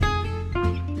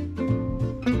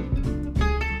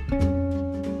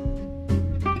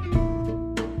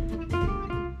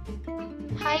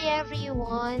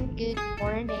everyone. Good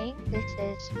morning. This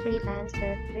is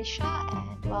Freelancer Trisha,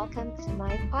 and welcome to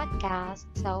my podcast.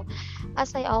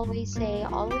 As I always say,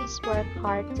 always work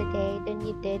hard today than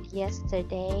you did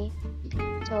yesterday.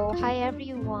 Hi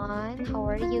everyone. How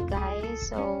are you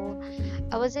guys?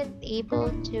 I wasn't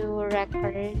able to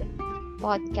record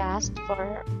podcast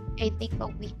for I think a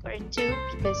week or two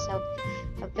because of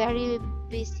a very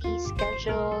busy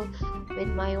schedule with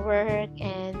my work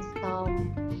and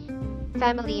some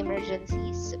family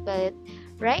emergencies. But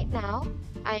right now,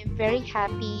 I'm very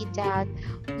happy that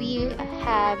we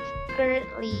have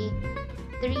currently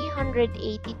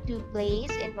 382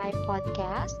 plays in my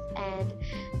podcast, and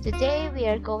today we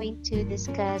are going to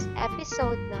discuss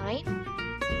episode 9.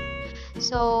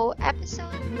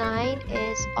 Episode 9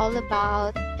 is all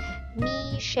about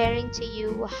me sharing to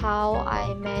you how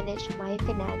I manage my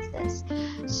finances.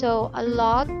 A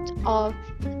lot of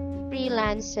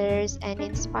freelancers and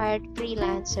inspired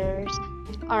freelancers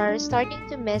are starting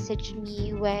to message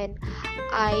me when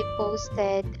I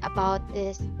posted about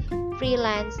this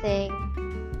freelancing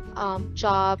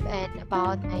job and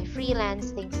about my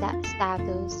freelancing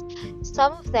status.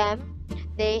 Some of them,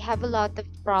 they have a lot of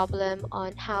problem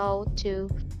on how to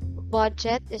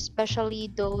budget, especially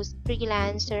those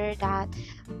freelancer that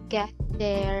get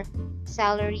their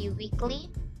salary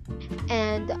weekly,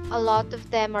 and a lot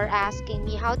of them are asking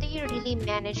me, how do you really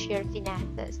manage your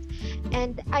finances?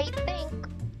 And I think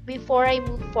before I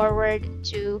move forward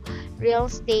to real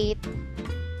estate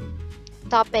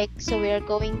topic,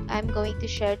 I'm going to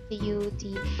share to you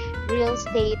the real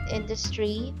estate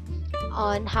industry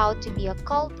on how to be a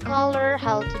cold caller,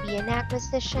 how to be an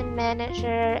acquisition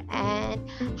manager, and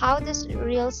how does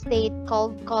real estate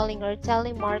cold calling or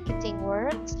telemarketing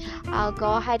works. I'll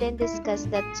go ahead and discuss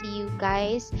that to you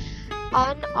guys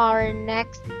on our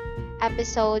next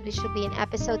episode, which will be in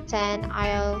episode 10.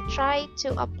 I'll try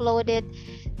to upload it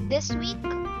this week,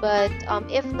 but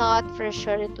if not, for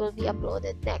sure it will be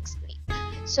uploaded next week.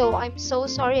 I'm so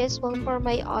sorry as well for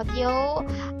my audio.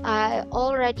 I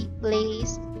already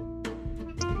placed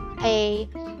a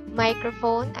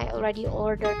microphone. I already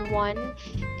ordered one.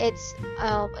 It's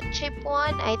a cheap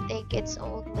one. I think it's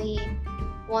only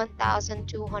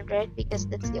 1,200 because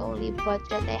that's the only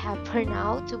budget I have for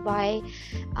now to buy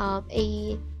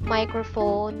a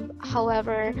microphone.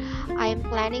 However, I'm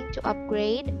planning to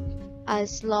upgrade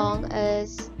as long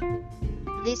as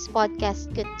this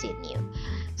podcast continue.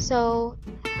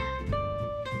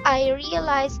 I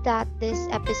realized that this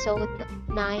episode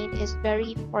 9 is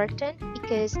very important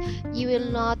because you will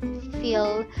not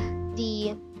feel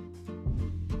the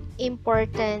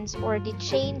importance or the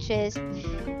changes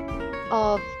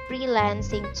of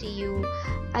freelancing to you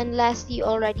unless you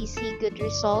already see good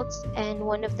results, and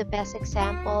one of the best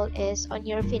example is on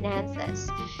your finances.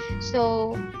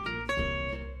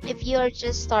 If you are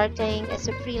just starting as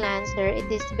a freelancer, it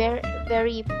is very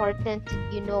very important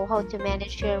that you know how to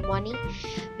manage your money,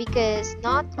 because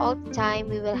not all the time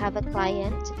we will have a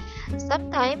client.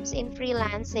 Sometimes in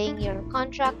freelancing your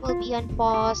contract will be on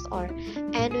pause or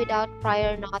end without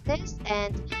prior notice,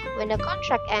 and when a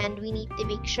contract ends, we need to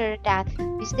make sure that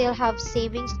we still have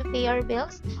savings to pay our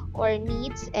bills or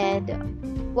needs, and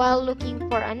while looking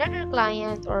for another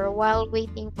client or while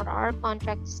waiting for our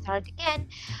contract to start again,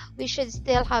 we should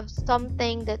still have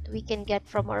something that we can get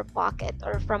from our pocket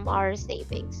or from our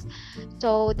savings.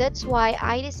 That's why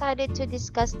I decided to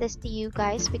discuss this to you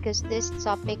guys, because this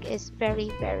topic is very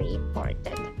very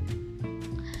important.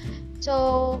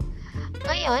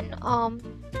 Ngayon,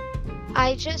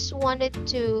 I just wanted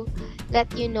to let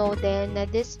you know then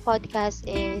that this podcast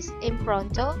is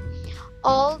impromptu.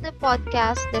 All the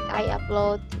podcasts that I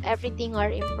upload, everything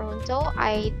are impromptu.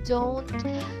 I don't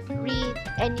read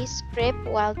any script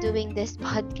while doing this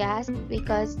podcast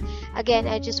because, again,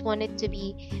 I just want it to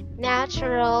be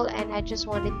natural and I just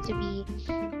want it to be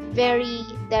very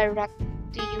direct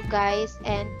to you guys,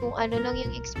 and kung ano lang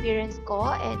yung experience ko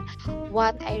and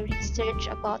what I research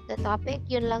about the topic,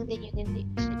 yun lang din yung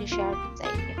share sa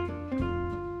inyo.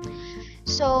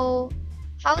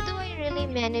 How do I really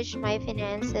manage my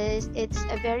finances? It's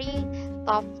a very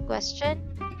tough question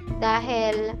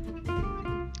dahil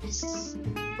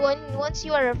once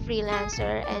you are a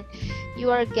freelancer and you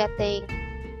are getting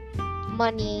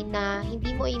money na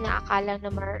hindi mo inaakala na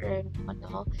ma-earn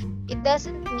mo, it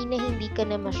doesn't mean na hindi ka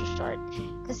na ma-short.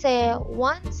 Kasi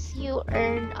once you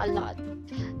earn a lot,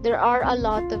 there are a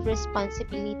lot of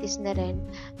responsibilities na rin.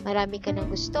 Marami ka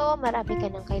ng gusto, marami ka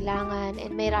ng kailangan,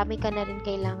 and marami ka na rin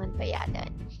kailangan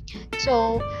bayadan.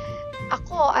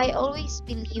 I always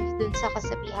believe dun sa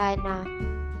kasabihan na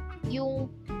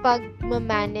yung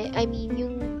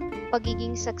yung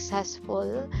pagiging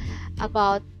successful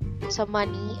about sa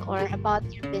money or about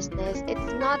your business,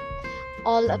 it's not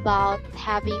all about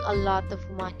having a lot of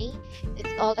money.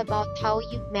 It's all about how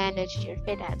you manage your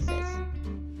finances.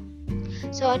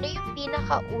 So, ano yung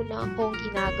pinakauna kong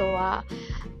ginagawa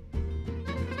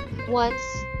once,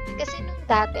 kasi nung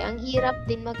dati, ang hirap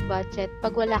din mag-budget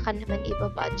pag wala ka naman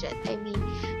iba-budget. I mean,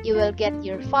 you will get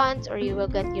your funds or you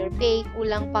will get your pay,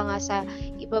 kulang pa nga sa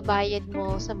ibabayad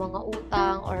mo sa mga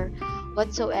utang or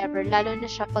whatsoever, lalo na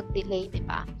siya pag delay, di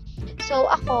ba?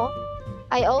 So, ako,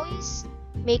 I always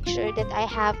make sure that I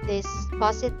have this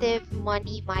positive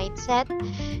money mindset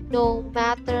no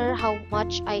matter how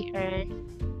much I earn.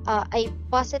 A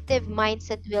positive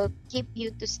mindset will keep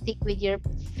you to stick with your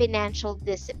financial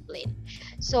discipline.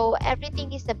 So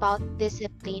everything is about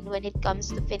discipline when it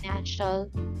comes to financial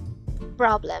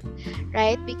problem,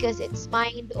 right? Because it's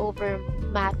mind over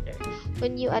matter.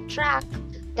 When you attract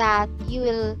that you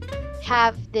will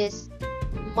have this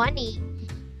money,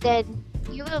 then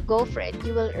you will go for it,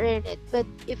 you will earn it. But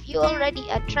if you already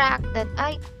attract that,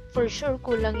 I for sure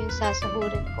kulang yung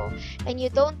sasahurin ko, and you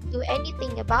don't do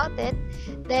anything about it,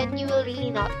 then you will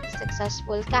really not be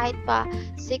successful. Kahit pa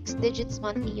 6 digits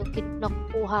monthly yung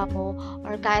nakukuha mo,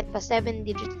 or kahit pa 7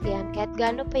 digits yan, kahit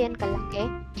gaano pa yan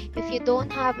kalaki, if you don't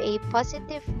have a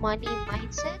positive money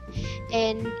mindset,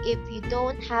 and if you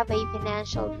don't have a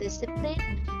financial discipline,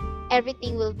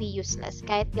 everything will be useless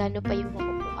kahit gaano pa yung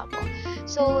nakukuha mo.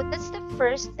 So that's the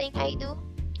first thing I do.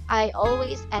 I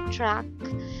always attract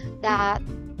that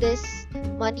this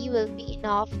money will be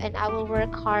enough and I will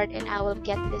work hard and I will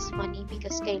get this money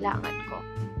because kailangan ko.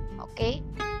 Okay?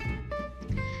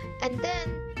 And then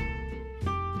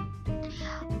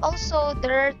also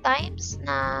there are times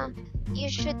na you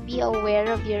should be aware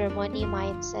of your money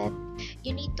mindset.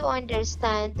 You need to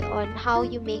understand on how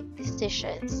you make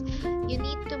decisions. You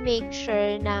need to make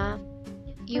sure na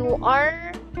you are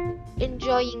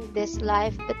enjoying this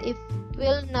life, but it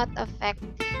will not affect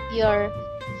your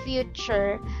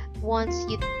future once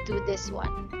you do this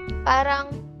one. Parang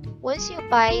once you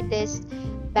buy this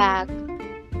bag,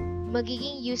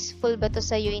 magiging useful ba to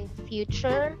sa'yo in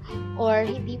future, or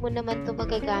hindi mo naman to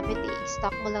magagamit,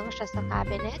 i-stock mo lang siya sa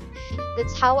cabinet?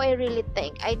 That's how I really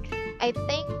think. I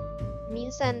think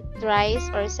minsan thrice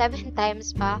or 7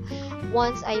 times pa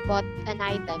once I bought an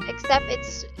item, except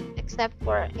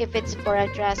for if it's for a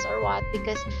dress or what,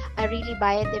 because I really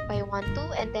buy it if I want to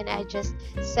and then I just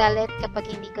sell it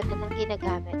kapag hindi ko na lang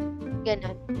ginagamit.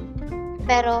 Ganon.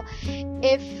 Pero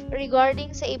if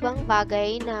regarding sa ibang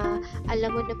bagay na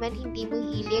alam mo naman hindi mo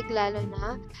hilig, lalo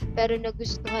na pero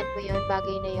nagustuhan mo yon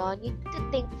bagay na yon, you need to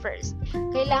think first.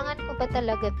 Kailangan ko ba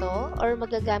talaga to or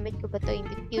magagamit ko ba to in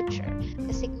the future?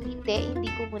 Kasi kung hindi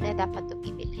ko muna dapat to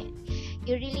bibilhin.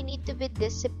 You really need to be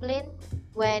disciplined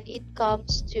when it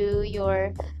comes to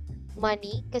your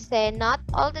money, kasi not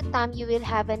all the time you will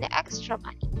have an extra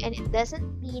money, and it doesn't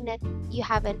mean that you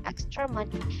have an extra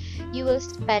money you will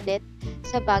spend it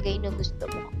sa bagay na gusto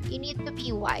mo. You need to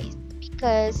be wise,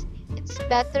 because it's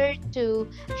better to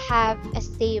have a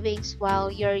savings while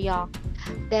you're young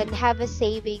than have a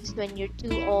savings when you're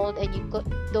too old and you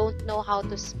don't know how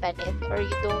to spend it or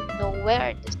you don't know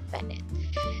where to spend it.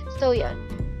 So yeah,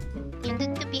 you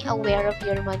need to be aware of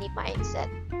your money mindset.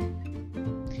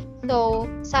 So,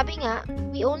 sabi nga,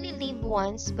 we only live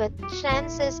once, but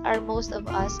chances are most of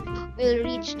us will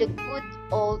reach the good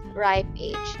old ripe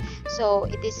age. So,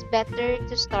 it is better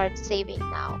to start saving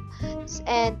now.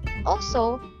 And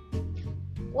also,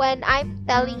 when I'm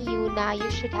telling you na you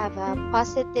should have a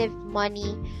positive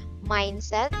money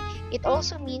mindset, it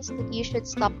also means that you should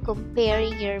stop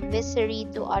comparing your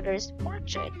misery to others'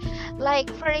 fortune.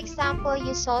 Like, for example,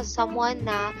 you saw someone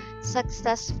na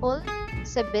successful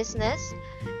sa business,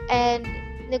 and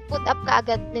nag-put up ka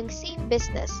agad ng same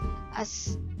business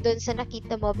as dun sa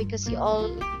nakita mo, because you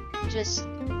all just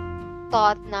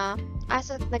thought na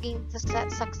naging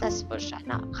successful siya,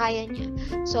 na kaya niya,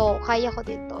 so kaya ko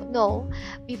din to. No,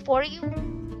 before you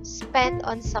spend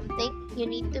on something, you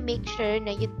need to make sure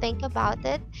na you think about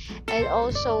it, and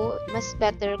also mas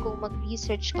better kung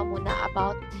mag-research ka muna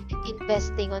about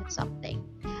investing on something,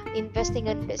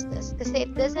 investing on business, kasi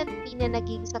it doesn't mean na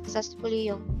naging successful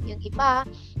yung iba,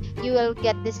 you will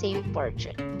get the same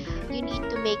fortune. You need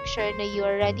to make sure na you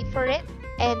are ready for it,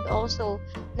 and also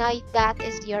na that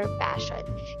is your passion.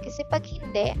 Kasi pag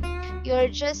hindi, you're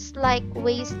just like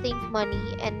wasting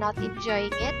money and not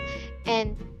enjoying it,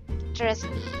 and trust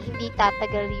me, hindi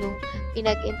tatagal yung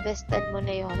pinag-investan mo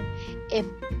na yon if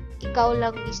ikaw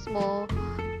lang mismo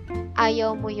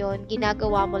ayaw mo yon,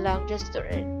 ginagawa mo lang just to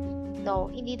earn.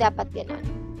 No, hindi dapat ganun.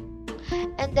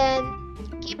 And then,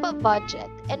 keep a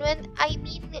budget. And when I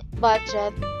mean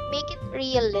budget, make it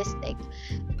realistic.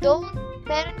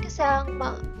 meron kasi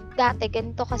dati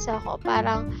ganito kasi ako,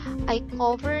 parang I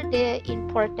cover the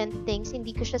important things,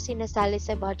 hindi ko siya sinasali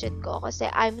sa budget ko kasi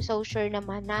I'm so sure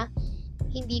naman na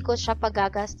hindi ko siya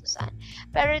pagagastusan.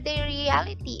 Pero the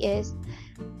reality is,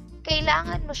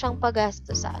 kailangan mo siyang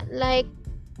pagastusan. Like,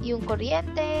 yung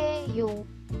kuryente, yung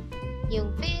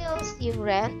bills, yung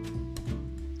rent,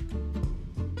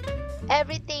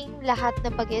 everything, lahat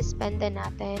na pag-spenda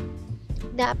natin,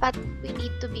 dapat we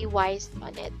need to be wise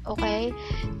on it, okay?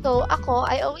 So, ako,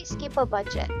 I always keep a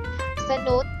budget. Sa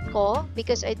note ko,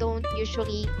 because I don't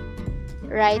usually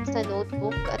write sa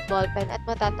notebook at ballpen at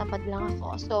matatamad lang ako.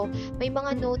 So, may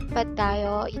mga notepad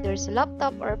tayo, either sa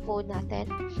laptop or phone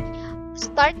natin.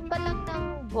 Start pa lang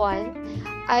ng buwan,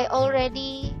 I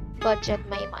already budget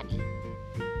my money.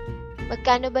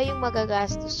 Magkano ba yung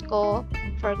magagastos ko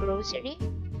for grocery?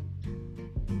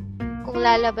 Kung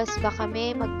lalabas ba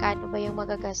kami, magkano ba yung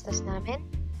magagastos namin?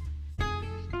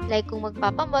 Like kung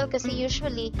magpapamall, kasi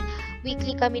usually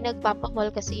weekly kami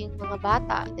nagpapamall kasi yung mga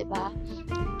bata, 'di ba?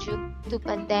 Due to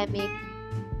pandemic,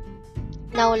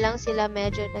 now lang sila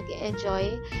medyo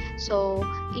nag-enjoy. So,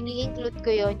 ini-include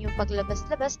ko yon yung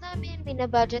paglabas-labas namin,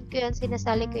 binabudget ko yon,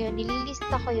 sinasali ko yon,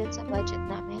 nililista ko yon sa budget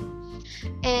namin.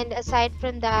 And aside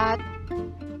from that,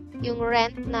 yung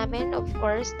rent namin, of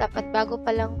course, dapat bago pa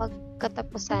lang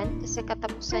magkatapusan, kasi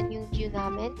katapusan yung due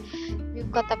namin. Yung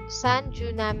katapusan,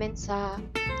 due namin sa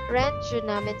rent, due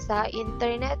namin sa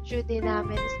internet, due din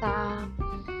namin sa,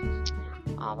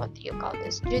 what do you call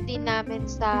this? Due din namin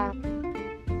sa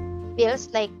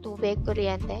bills like tubig,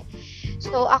 kuryente.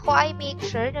 So, ako I make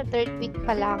sure na third week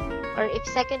pa lang, or if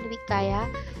second week kaya,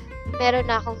 meron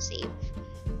na akong save.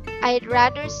 I'd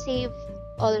rather save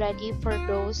already for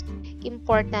those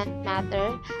important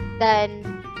matter than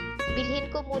bilhin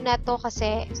ko muna to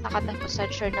kasi sa katapusan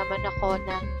sure naman ako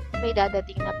na may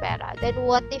dadating na pera. Then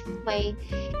what if may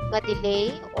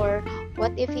ma-delay, or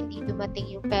what if hindi dumating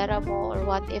yung pera mo, or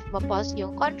what if ma-pause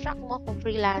yung contract mo kung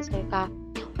freelancer ka?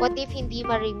 What if hindi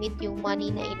ma-remit yung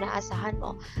money na inaasahan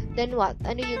mo? Then what?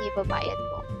 Ano yung ibabayad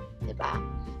mo? Diba?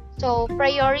 So,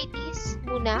 priorities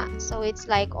muna. So, it's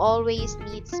like always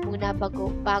needs muna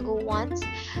bago wants.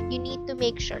 You need to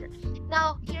make sure.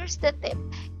 Now, here's the tip.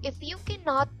 If you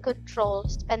cannot control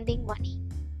spending money,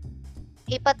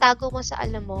 ipatago mo sa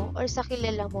alam mo or sa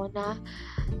kilala mo na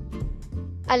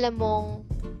alam mong,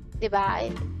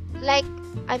 diba? Like,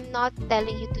 I'm not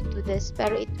telling you to do this,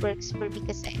 pero it works for me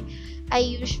kasi I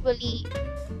usually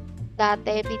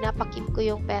dati, pinapakip ko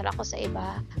yung pera ko sa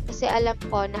iba kasi alam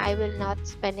ko na I will not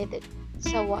spend it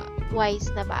sa wise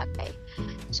na bagay.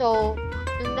 So,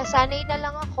 nung nasanay na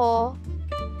lang ako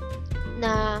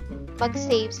na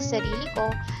mag-save sa sarili ko,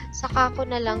 saka ko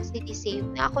na lang sinisave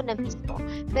na ako na mismo.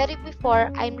 Pero before,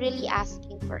 I'm really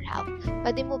asking for help.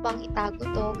 Pwede mo bang itago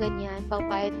to, ganyan,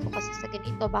 pangbayad ko kasi sa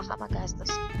ganito, baka magastos.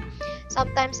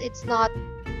 Sometimes it's not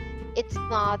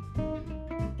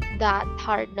that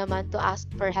hard naman to ask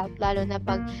for help, lalo na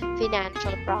pag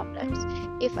financial problems.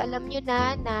 If alam nyo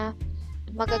na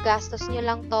magagastos nyo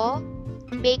lang to,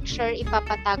 make sure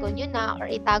ipapatago nyo na or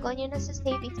itago nyo na sa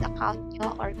savings account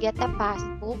nyo or get a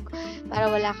passbook para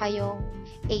wala kayong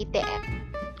ATM.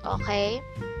 Okay?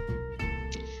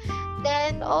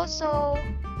 Then also,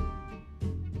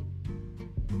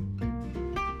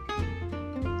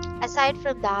 aside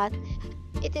from that,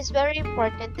 it is very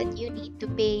important that you need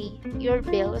to pay your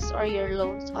bills or your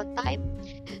loans on time.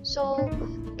 So,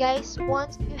 guys,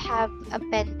 once you have a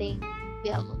pending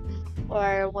bill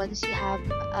or once you have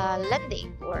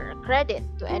lending or credit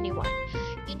to anyone,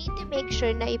 you need to make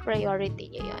sure na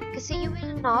i-priority nyo yun. Kasi you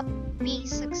will not be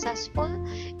successful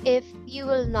if you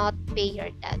will not pay your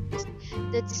debts.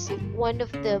 That's one of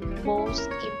the most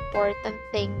important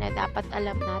thing na dapat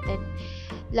alam natin.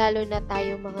 Lalo na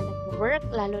tayo mga nag-work,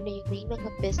 lalo na yung may mga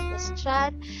business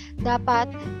dyan,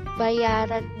 dapat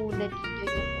bayaran muna ninyo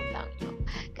yung utang nyo.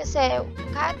 Kasi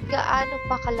kahit gaano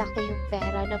pa kalaki yung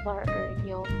pera na ma-earn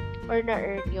nyo or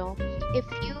na-earn nyo, if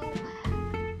you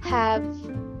have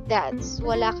debts,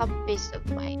 wala kang peace of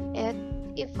mind. And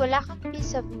if wala kang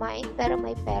peace of mind pero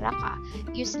may pera ka,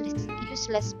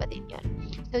 useless pa din yun.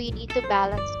 So, you need to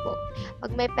balance both.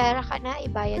 Pag may pera ka na,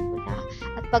 ibayad mo na.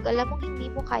 At pag alam mong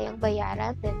hindi mo kayang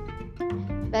bayaran, then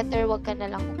better wag ka na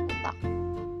lang umutang.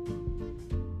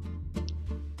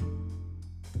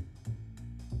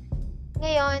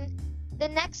 Ngayon,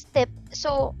 the next tip.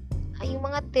 So, yung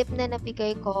mga tip na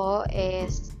nabigay ko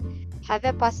is have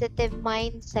a positive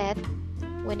mindset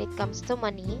when it comes to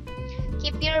money.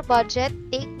 Keep your budget.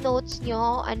 Take notes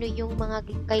nyo ano yung mga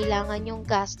kailangan yung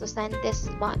gastusan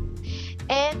this month.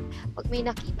 And pag may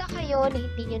nakita kayo na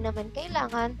hindi nyo naman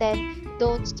kailangan, then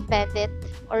don't spend it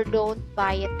or don't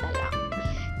buy it na lang.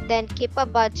 Then keep a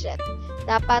budget.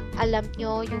 Dapat alam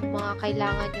nyo yung mga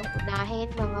kailangan nyo unahin,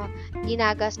 mga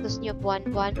ginagastos nyo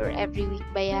buwan-buwan or every week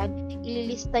ba yan,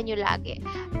 ililista nyo lagi.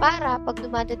 Para pag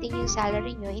dumadating yung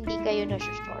salary nyo, hindi kayo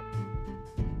na-short.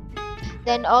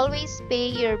 Then always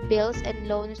pay your bills and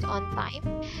loans on time.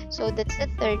 So that's the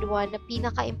third one na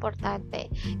pinaka-importante.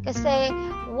 Kasi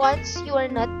once you are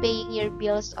not paying your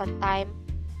bills on time,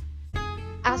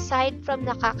 aside from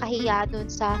nakakahiya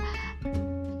dun sa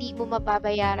hindi mo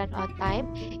mababayaran on time,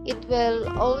 it will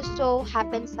also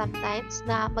happen sometimes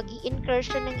na mag-i-incur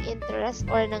siya ng interest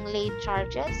or ng late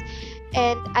charges.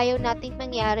 And ayaw natin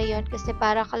mangyari yon kasi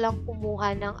para ka lang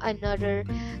kumuha ng another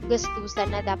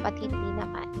gastusan na dapat hindi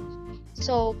naman.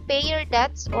 So, pay your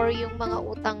debts or yung mga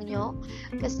utang nyo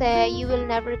kasi you will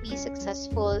never be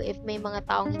successful if may mga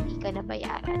taong hindi ka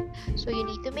nabayaran. So, you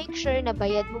need to make sure na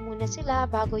bayad mo muna sila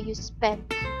bago you spend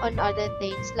on other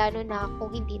things, lalo na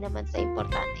kung hindi naman sa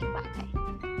importanteng bagay.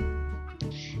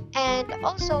 And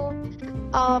also,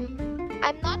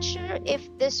 I'm not sure if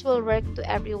this will work to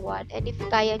everyone and if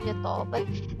kaya nyo to, but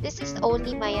this is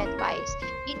only my advice.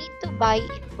 You need to buy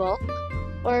in bulk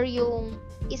or yung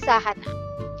isahan na.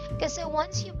 Kasi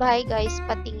once you buy, guys,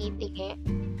 patingi-tingi,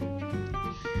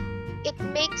 it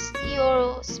makes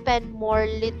you spend more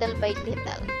little by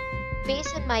little. Based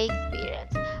on my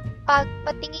experience, pag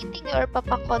patingi-tingi or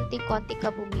papakonti-konti ka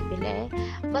bumibili,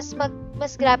 mas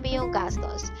grabe yung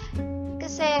gastos.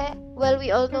 Kasi, well,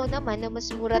 we all know naman na mas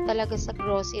mura talaga sa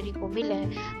grocery bumili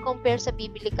compare sa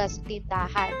bibili ka sa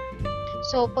tindahan.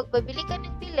 So, pag babili ka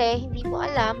ng bili, hindi mo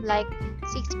alam, like,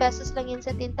 6 pesos lang yun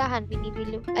sa tindahan,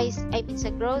 sa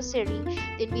grocery,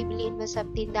 then bibiliin mo sa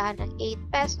tindahan ng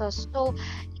 8 pesos. So,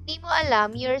 hindi mo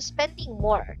alam, you're spending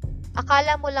more.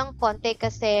 Akala mo lang konti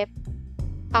kasi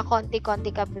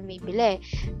konti-konti ka bumibili.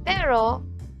 Pero,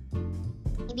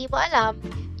 hindi mo alam,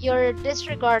 you're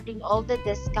disregarding all the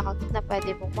discounts na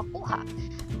pwede mong makuha.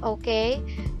 Okay?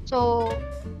 So,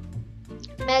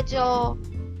 medyo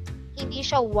hindi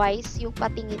siya wise yung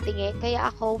patingi-tingi.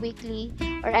 Kaya ako weekly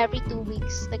or every 2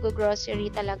 weeks nag-grocery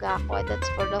talaga ako. That's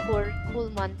for the whole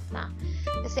month na.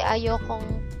 Kasi ayokong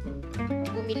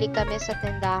bumili kami sa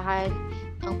tindahan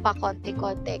ng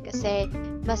pakonti-konti kasi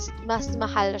mas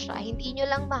mahal siya. Hindi nyo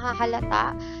lang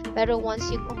mahahalata pero once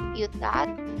you compute that,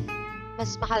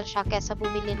 mas mahal siya kesa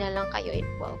bumili na lang kayo in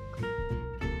bulk.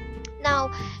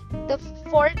 Now, the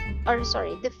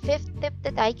fifth tip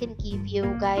that I can give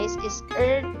you guys is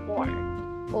earn more.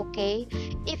 Okay?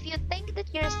 If you think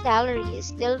that your salary is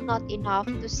still not enough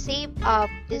to save up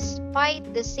despite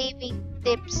the saving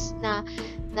tips na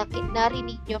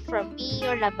narinig nyo from me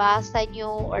or nabasa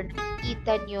nyo or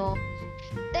nakikita nyo,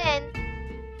 then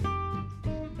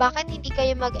bakit hindi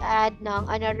kayo mag-add ng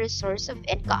another source of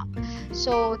income?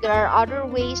 So, there are other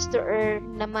ways to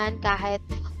earn naman kahit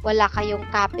wala kayong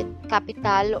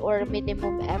capital or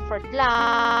minimum effort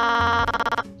lang,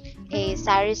 a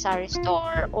sari-sari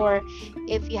store, or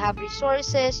if you have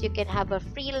resources, you can have a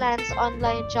freelance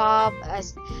online job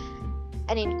as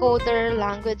an encoder,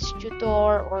 language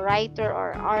tutor, or writer,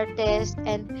 or artist.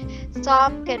 And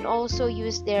some can also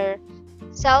use their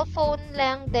cell phone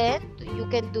lang din. You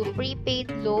can do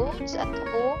prepaid loans at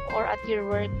home or at your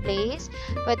workplace.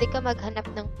 Pwede ka maghanap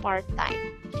ng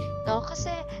part-time. No? Kasi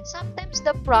sometimes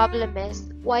the problem is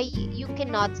why you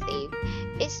cannot save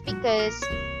is because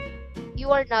you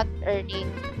are not earning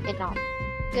enough.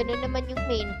 Ganun naman yung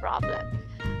main problem.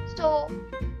 So,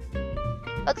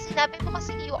 pag sinabi mo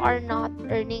kasi you are not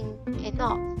earning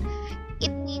enough,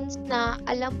 it means na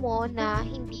alam mo na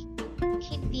hindi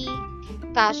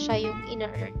kasya yung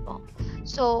ina-earn mo.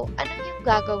 So, ano yung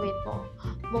gagawin mo?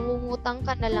 Mangungutang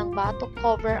ka na lang ba to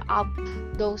cover up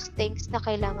those things na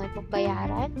kailangan mong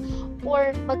bayaran?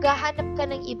 Or maghahanap ka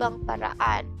ng ibang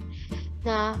paraan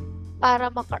na para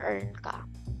maka-earn ka?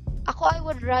 Ako, I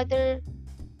would rather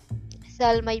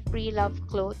sell my pre-loved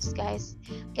clothes, guys,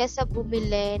 kesa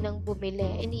bumili ng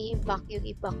bumili. Ini-imbak yung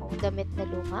iba kong damit na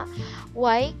luma.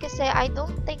 Why? Kasi I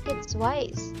don't think it's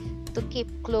wise to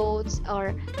keep clothes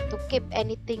or to keep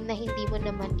anything na hindi mo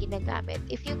naman ginagamit.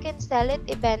 If you can sell it,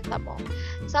 ibenta mo.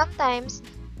 Sometimes,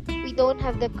 we don't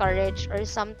have the courage or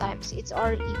sometimes it's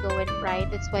our ego and pride.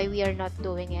 That's why we are not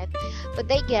doing it. But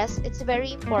I guess it's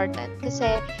very important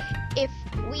kasi if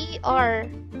we are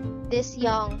this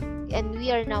young and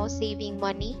we are now saving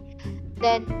money,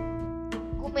 then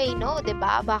who may know,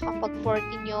 diba? Baka pag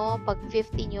 40 nyo, pag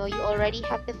 50 nyo, you already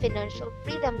have the financial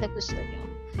freedom na gusto nyo.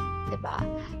 Diba?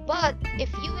 But if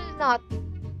you will not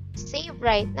save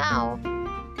right now,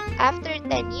 after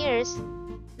 10 years,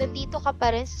 nandito ka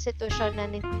pa rin sa sitwasyon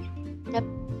na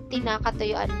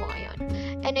tinakatuyuan mo ngayon.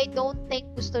 And I don't think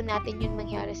gusto natin yun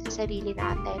mangyari sa sarili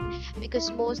natin,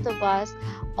 because most of us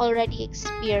already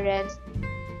experienced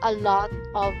a lot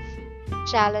of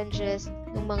challenges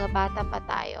ng mga bata pa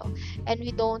tayo, and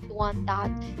we don't want that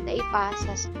na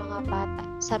ipasa sa mga bata,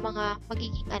 sa mga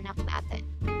magiging anak natin.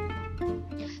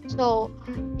 So,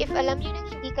 if alam niyo na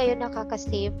hindi kayo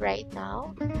nakaka-save right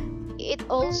now, it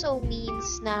also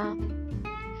means na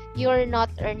you're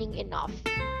not earning enough.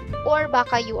 Or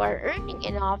baka you are earning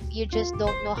enough, you just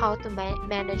don't know how to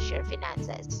manage your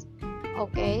finances.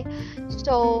 Okay?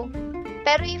 So,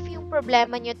 pero if yung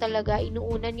problema nyo talaga,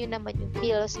 inuunan nyo naman yung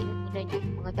bills, inuunan nyo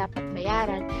yung mga dapat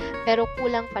bayaran, pero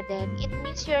kulang pa din, it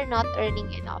means you're not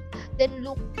earning enough. Then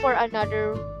look for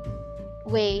another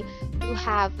way to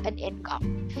have an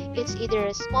income. It's either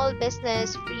a small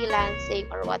business, freelancing,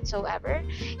 or whatsoever.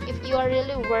 If you are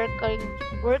really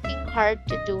working hard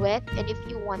to do it, and if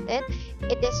you want it,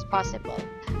 it is possible.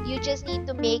 You just need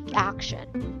to make action.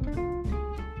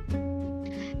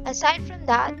 Aside from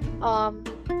that,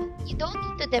 you don't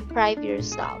need to deprive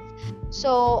yourself.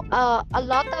 So, a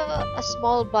lot of a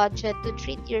small budget to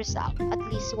treat yourself at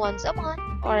least once a month,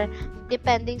 or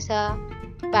depending sa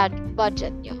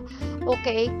budget nyo.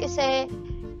 Okay? Kasi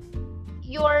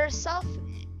yourself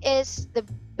is the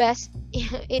best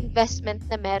investment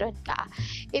na meron ka.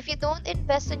 If you don't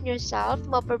invest in yourself,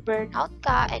 mapaburnout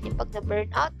ka, and if pag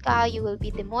na-burnout ka, you will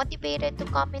be demotivated to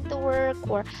come into work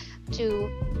or to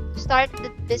start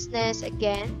the business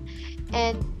again,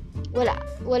 and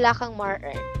wala kang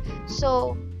ma-earn.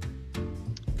 So,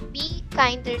 be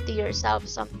kinder to yourself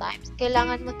sometimes.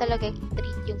 Kailangan mo talaga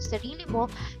i-treat yung sarili mo,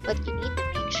 but you need to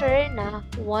make sure na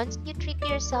once you treat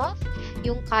yourself,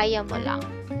 yung kaya mo lang.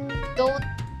 Don't,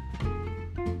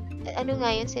 ano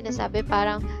nga yun sinasabi,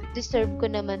 parang deserve ko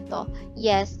naman to.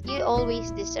 Yes, you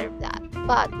always deserve that.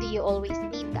 But do you always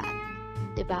need that?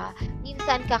 Diba?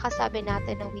 Minsan kakasabi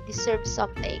natin na we deserve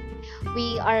something.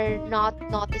 We are not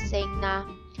noticing na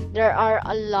there are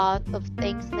a lot of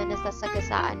things na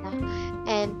nasasagasaan na,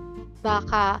 and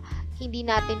baka hindi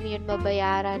natin yun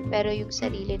mabayaran, pero yung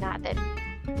sarili natin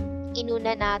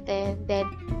inuna natin, then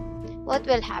what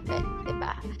will happen,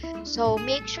 diba? So,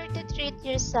 make sure to treat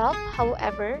yourself.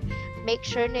 However, make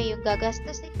sure na yung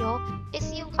gagastusin nyo is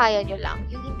yung kaya nyo lang.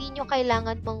 Yung hindi nyo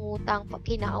kailangan mangutang pag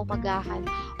kinaumagahan,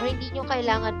 or hindi nyo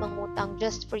kailangan mangutang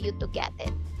just for you to get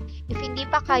it. If hindi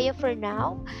pa kaya for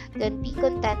now, then be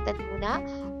contented muna.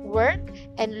 Work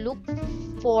and look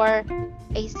for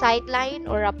a sideline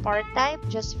or a part-time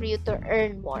just for you to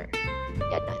earn more.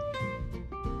 Ganun.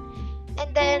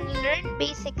 And then learn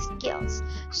basic skills.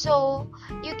 So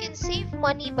you can save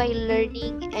money by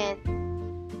learning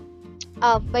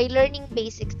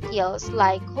basic skills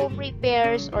like home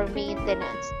repairs or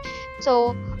maintenance.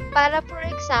 So para for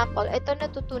example, ito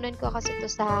natutunan ko kasi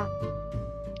ito sa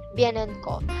biyanan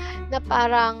ko, na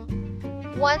parang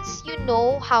once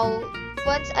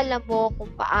alam mo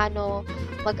kung paano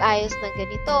mag-ayos ng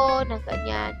ganito, ng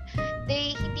ganyan,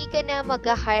 hindi ka na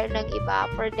mag-hire ng iba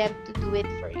for them to do it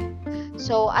for you.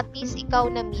 So, at least ikaw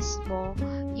na mismo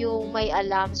yung may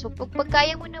alam. So, pag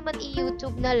kaya mo naman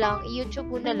i-YouTube mo na lang,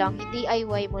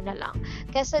 i-DIY mo na lang.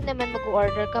 Kasi naman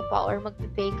mag-order ka pa or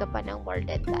mag-pay ka pa ng more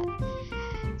than that.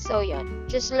 So, yun.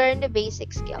 Just learn the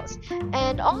basic skills.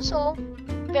 And also,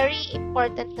 very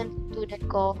important na natutunan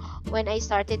ko when I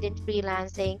started in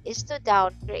freelancing is to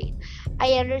downgrade.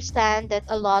 I understand that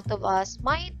a lot of us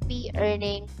might be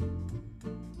earning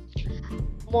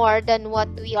more than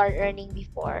what we are earning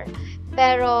before.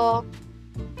 Pero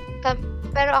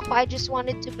ako, I just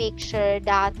wanted to make sure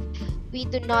that we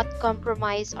do not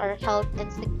compromise our health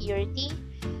and security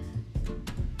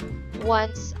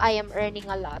once I am earning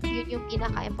a lot. Yun yung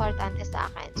pinaka-importante sa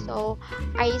akin. So,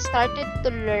 I started to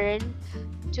learn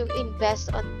to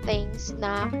invest on things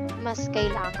na mas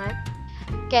kailangan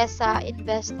kesa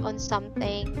invest on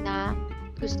something na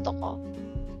gusto ko.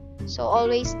 So,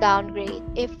 always downgrade.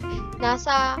 If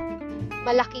nasa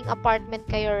malaking apartment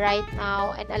kayo right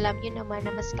now and alam nyo naman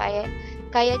na mas kaya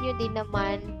nyo din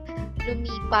naman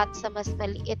lumipat sa mas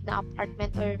maliit na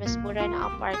apartment or mas mura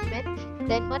na apartment,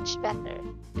 then much better.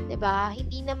 Diba?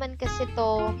 Hindi naman kasi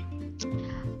to,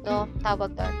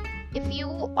 tawag doon. If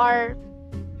you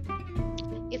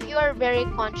are very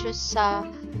conscious sa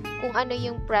kung ano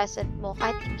yung present mo,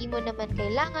 kahit hindi mo naman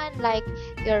kailangan, like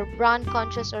you're brand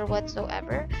conscious or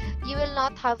whatsoever, you will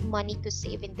not have money to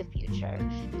save in the future.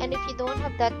 And if you don't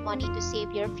have that money to save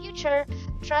your future,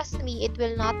 trust me, it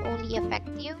will not only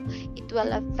affect you, it will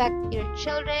affect your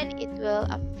children, it will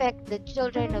affect the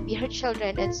children of your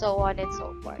children, and so on and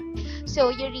so forth. So,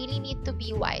 you really need to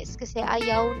be wise kasi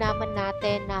ayaw naman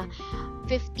natin na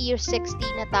 50 or 60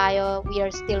 na tayo, we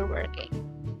are still working.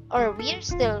 Or we are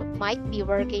still might be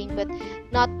working but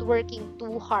not working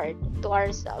too hard to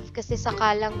ourselves kasi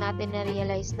saka lang natin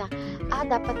na-realize na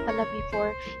dapat pala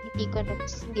before hindi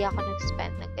ako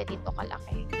nag-spend ng ganito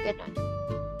kalaki. Ganon.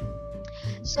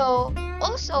 So,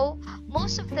 also,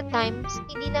 most of the times,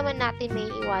 hindi naman natin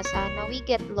may iwasan na we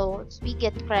get loans, we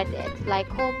get credits, like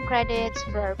home credits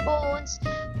for our phones,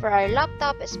 for our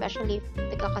laptop, especially if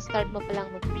nagkaka-start mo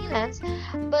palang mag-freelance.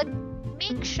 But,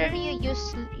 make sure you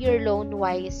use your loan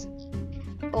wisely.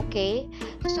 Okay?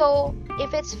 So,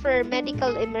 if it's for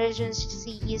medical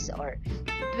emergencies or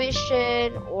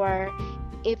tuition or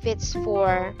if it's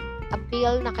for a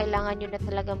bill na kailangan nyo na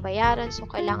talagang bayaran, so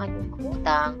kailangan nyo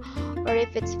mangutang, or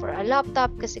if it's for a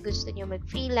laptop kasi gusto nyo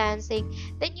mag-freelancing,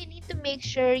 then you need to make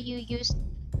sure you use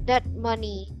that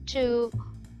money to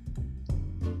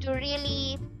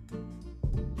really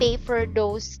pay for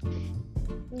those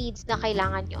needs na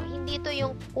kailangan nyo. Hindi to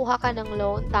yung kuha ka ng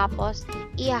loan tapos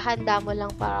ihahanda mo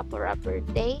lang para for a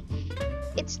birthday.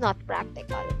 It's not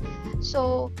practical.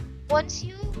 So, once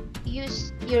you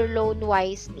use your loan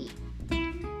wisely,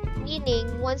 meaning,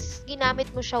 once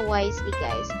ginamit mo siya wisely,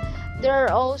 guys, there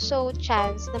are also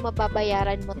chance na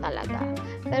mababayaran mo talaga.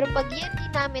 Pero pag yan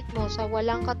ginamit mo sa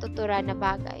walang katuturan na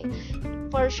bagay,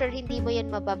 for sure, hindi mo yan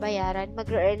mababayaran.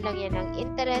 Mag-earn lang yan ng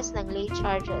interest, ng late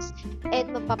charges,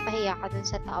 and mapapahiya ka dun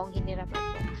sa taong hiniraman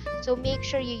mo. So, make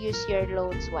sure you use your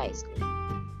loans wisely.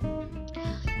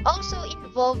 Also,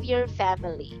 involve your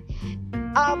family.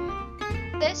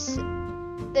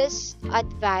 This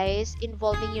advice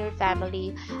involving your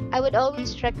family, I would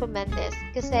always recommend this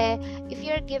kasi if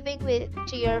you're giving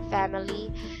to your family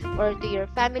or to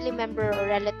your family member or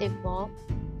relative mo,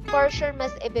 for sure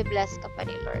mas i-bless ka pa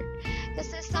ni Lord.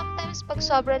 Kasi sometimes pag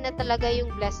sobra na talaga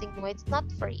yung blessing mo, it's not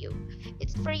for you.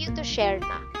 It's for you to share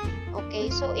na. Okay?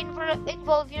 So,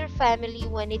 involve your family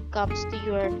when it comes to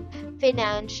your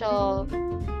financial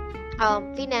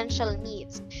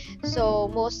needs. So,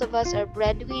 most of us are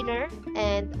breadwinner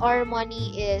and our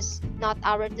money is not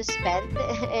ours to spend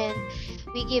and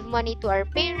we give money to our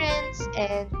parents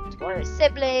and to our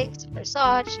siblings or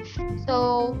such.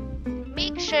 So,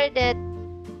 make sure that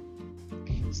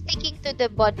sticking to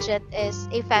the budget is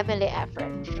a family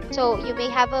effort. So, you may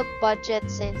have a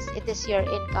budget since it is your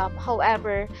income.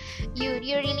 However, you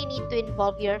really need to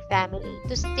involve your family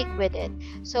to stick with it.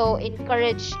 So,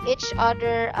 encourage each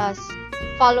other as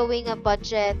following a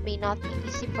budget may not be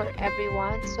easy for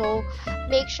everyone. So,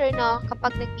 make sure na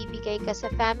kapag nagbibigay ka sa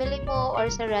family mo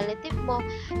or sa relative mo,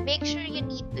 make sure you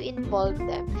need to involve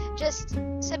them. Just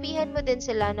sabihan mo din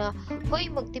sila na,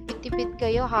 hoy, magtipid-tipid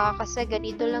kayo ha, kasi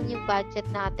ganito lang yung budget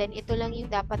natin, ito lang yung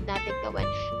dapat natin gawin.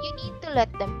 You need to let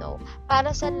them know.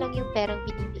 Para saan lang yung perang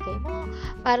binibigay mo?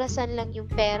 Para saan lang yung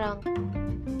perang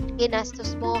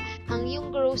ginastos mo?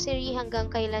 Yung grocery hanggang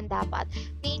kailan dapat?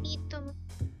 They need to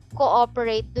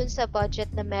cooperate dun sa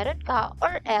budget na meron ka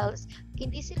or else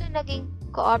hindi sila naging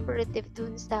cooperative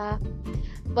dun sa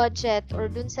budget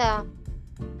or dun sa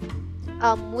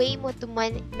way mo to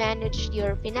manage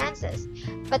your finances.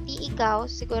 Pati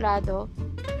ikaw, sigurado,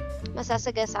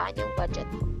 masasagasaan yung budget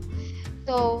mo.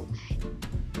 So,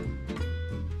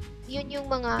 yun yung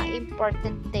mga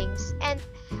important things. And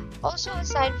also,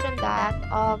 aside from that,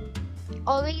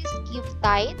 always give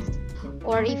tithes.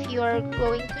 Or if you're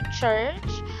going to church,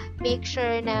 make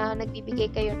sure na nagbibigay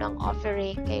kayo ng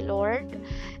offering kay Lord.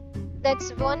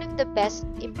 That's one of the best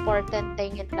important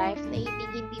thing in life na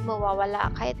hindi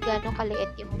mawawala kahit gaano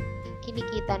kaliit yung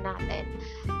kinikita natin.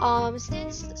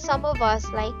 Since some of us,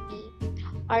 like me,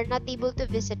 are not able to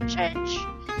visit church,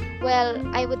 well,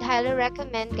 I would highly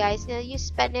recommend, guys, na you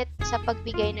spend it sa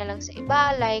pagbigay na lang sa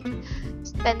iba, like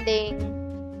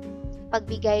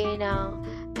pagbigay ng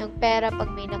pera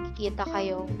pag may nakikita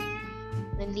kayong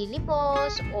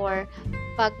nanlilimos or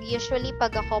usually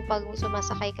pag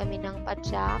sumasakay kami ng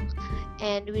padyak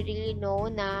and we really know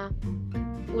na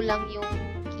kulang yung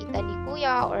kita ni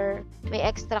kuya or may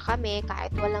extra kami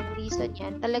kahit walang reason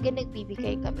yan, talaga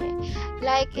nagbibigay kami.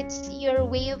 Like, it's your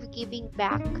way of giving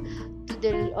back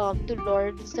to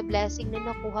Lord sa blessing na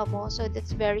nakuha mo. So,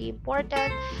 that's very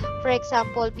important. For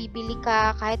example,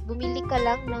 kahit bumili ka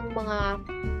lang ng mga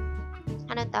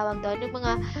anong tawag doon, yung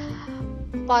mga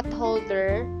pot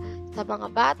holder sa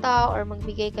mga bata or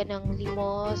magbigay ka ng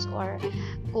limos or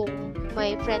kung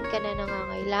may friend ka na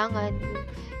nangangailangan,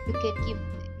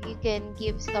 you can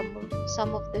give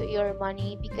some of your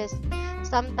money because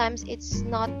sometimes it's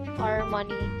not our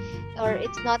money or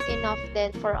it's not enough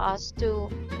then for us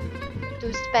to to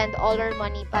spend all our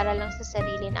money para lang sa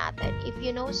sarili natin. If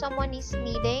you know someone is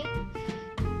needing,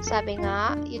 sabi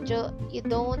nga, you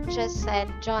don't just send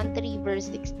John 3 verse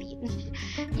 16.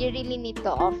 You really need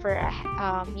to offer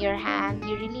your hand.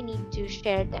 You really need to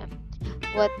share them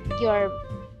what you're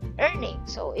earning.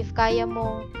 So, if kaya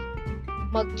mo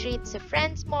mag-treat sa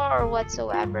friends mo or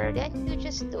whatsoever, then you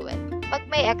just do it. Pag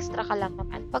may extra ka lang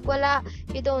naman. Pag wala,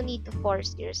 you don't need to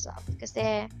force yourself.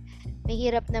 Kasi,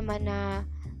 mahirap naman na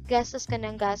gastos ka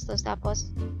ng gastos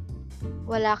tapos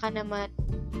wala ka naman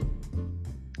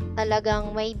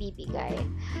talagang may bibigay.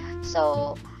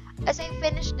 So, as I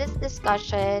finish this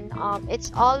discussion,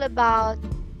 it's all about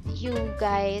you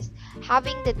guys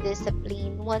having the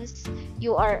discipline once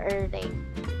you are earning.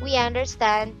 We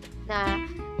understand na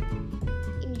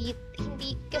hindi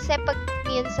kasi pag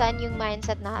minsan yung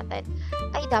mindset natin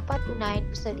ay dapat unahin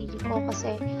ko sarili ko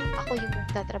kasi ako yung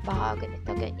nagtatrabaho,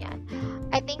 ganito, ganyan.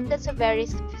 I think that's a very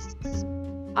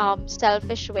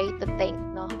selfish way to think,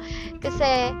 no?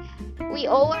 Kasi we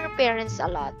owe our parents a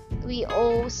lot. We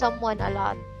owe someone a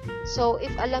lot. So,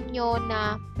 if alam nyo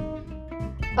na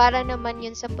para naman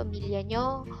yun sa pamilya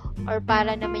nyo or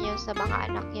para naman yun sa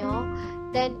mga anak nyo,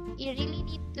 then you really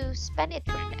need to spend it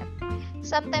for them.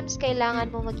 Sometimes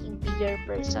kailangan mo maging bigger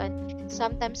person.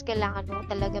 Sometimes kailangan mo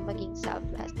talaga maging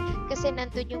selfless. Kasi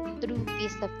nandun yung true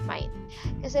peace of mind.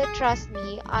 Kasi trust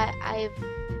me, I've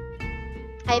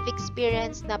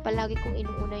experienced na palagi kong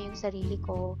inuuna yung sarili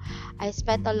ko. I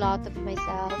spent a lot of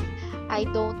myself. I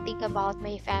don't think about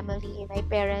my family, my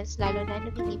parents, lalo na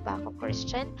nung hindi pa ako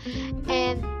Christian.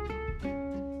 And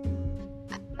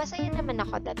masaya naman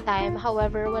ako that time.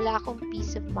 However, wala akong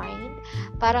peace of mind.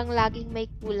 Parang laging may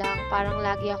kulang. Parang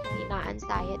lagi akong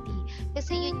ina-anxiety.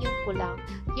 Kasi yun yung kulang.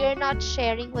 You're not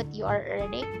sharing what you are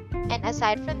earning. And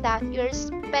aside from that, you're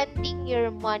spending your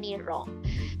money wrong.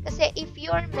 Kasi if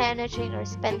you're managing or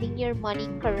spending your money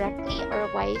correctly or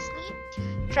wisely,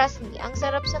 trust me, ang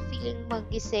sarap sa feeling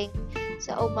magising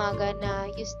sa umaga na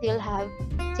you still have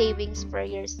savings for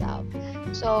yourself.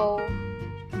 So,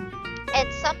 and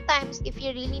sometimes if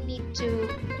you really need to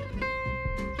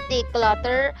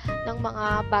declutter ng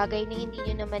mga bagay na hindi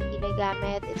nyo naman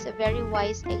ginagamit, it's a very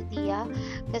wise idea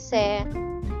kasi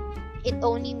it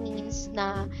only means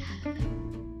na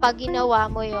pag ginawa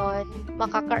mo yon,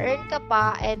 makaka-earn ka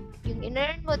pa and yung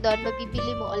in-earn mo doon,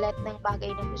 mabibili mo ulit ng bagay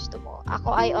na gusto mo.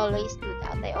 Ako, I always do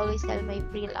that. I always sell my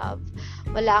free love.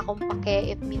 Wala akong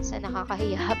pake if minsan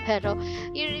nakakahiya, pero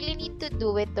you really need to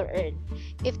do it to earn.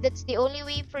 If that's the only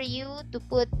way for you to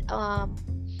put a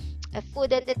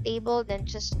food on the table, then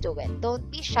just do it. Don't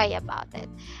be shy about it.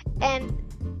 And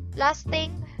last thing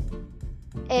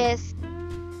is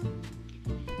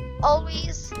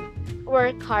always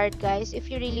work hard, guys, if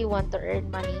you really want to earn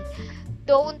money.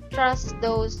 Don't trust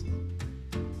those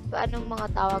anong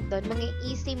mga tawag doon, mga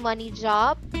easy money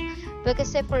job,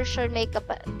 because for sure may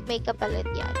kapalit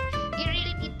yan. You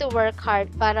really need to work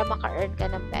hard para maka-earn ka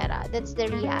ng pera. That's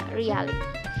the reality.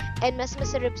 And mas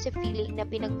masarap sa feeling na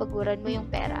pinagpaguran mo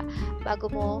yung pera bago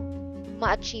mo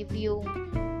ma-achieve yung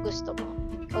gusto mo.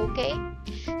 Okay?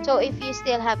 So, if you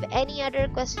still have any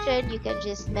other question, you can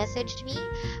just message me.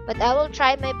 But I will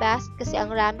try my best kasi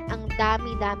ang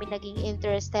dami naging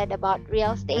interested about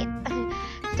real estate.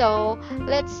 So,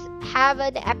 let's have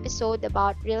an episode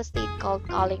about real estate, cold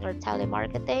calling, or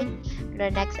telemarketing in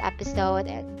our next episode.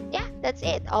 And yeah, that's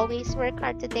it. Always work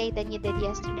hard today than you did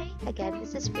yesterday. Again,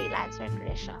 this is Freelancer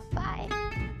Krisha. Bye!